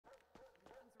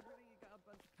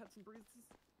cuts and bruises?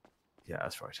 Yeah,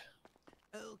 that's right.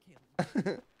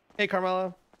 Okay. Hey,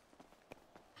 Carmela.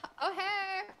 Oh,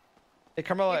 hey. Hey,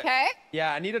 Carmela. Okay.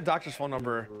 Yeah, I need a doctor's phone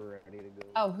number.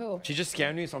 Oh, who? She just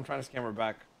scammed me, so I'm trying to scam her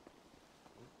back.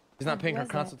 She's not paying her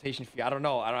consultation fee. I don't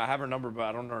know. I have her number, but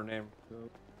I don't know her name.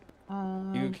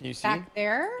 Can you see? Back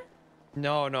there?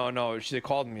 No. She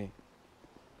called me.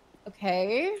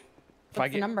 Okay. If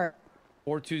What's the number?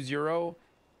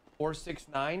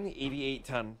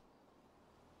 420-469-8810.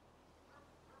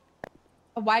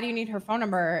 Why do you need her phone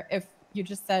number if you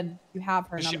just said you have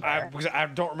her number? Because I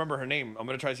don't remember her name. I'm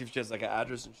gonna try to see if she has like an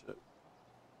address and shit.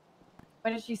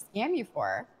 What did she scam you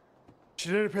for? She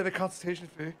didn't pay the consultation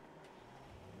fee.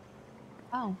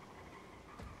 Oh.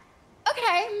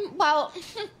 Okay, well,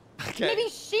 maybe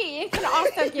she can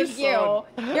also give you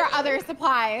your other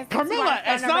supplies. Carmela,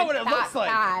 it's not what it looks like.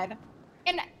 Bad.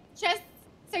 And just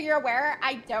so you're aware,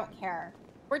 I don't care.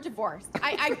 We're divorced.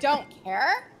 I don't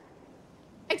care.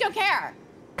 I don't care.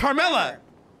 Carmela!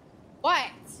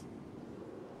 What?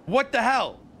 What the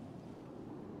hell?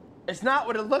 It's not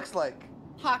what it looks like.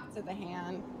 Talk to the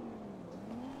hand.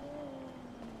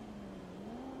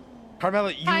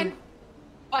 Carmela, you... Fine.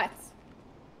 What?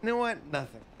 You know what?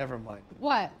 Nothing. Never mind.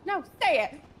 What? No, say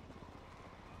it.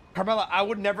 Carmela, I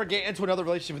would never get into another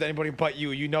relationship with anybody but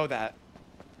you. You know that.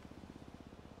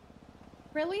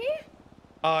 Really?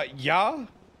 Yeah.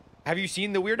 Have you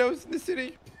seen the weirdos in the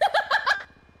city?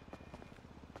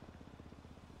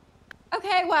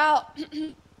 Okay, well.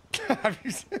 Have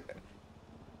you seen...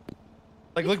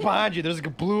 Like, look behind you. There's like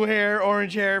a blue hair,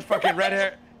 orange hair, fucking red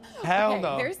hair. Hell okay,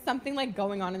 no. There's something like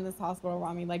going on in this hospital,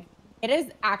 Ramee. Like, it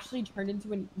has actually turned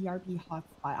into an ERP hotspot.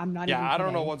 I'm not even I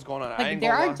don't know kidding. what's going on. Like,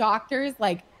 there are doctors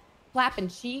like flapping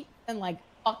sheets and like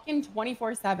fucking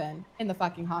 24/7 in the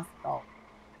fucking hospital.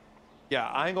 Yeah,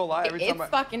 I ain't gonna lie. It's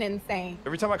fucking insane.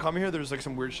 Every time I come here, there's like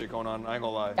some weird shit going on. I ain't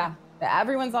gonna lie. Yeah,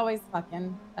 everyone's always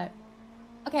fucking. But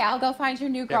okay, I'll go find your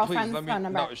new girlfriend's phone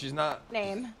number. No, she's not.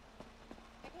 Name.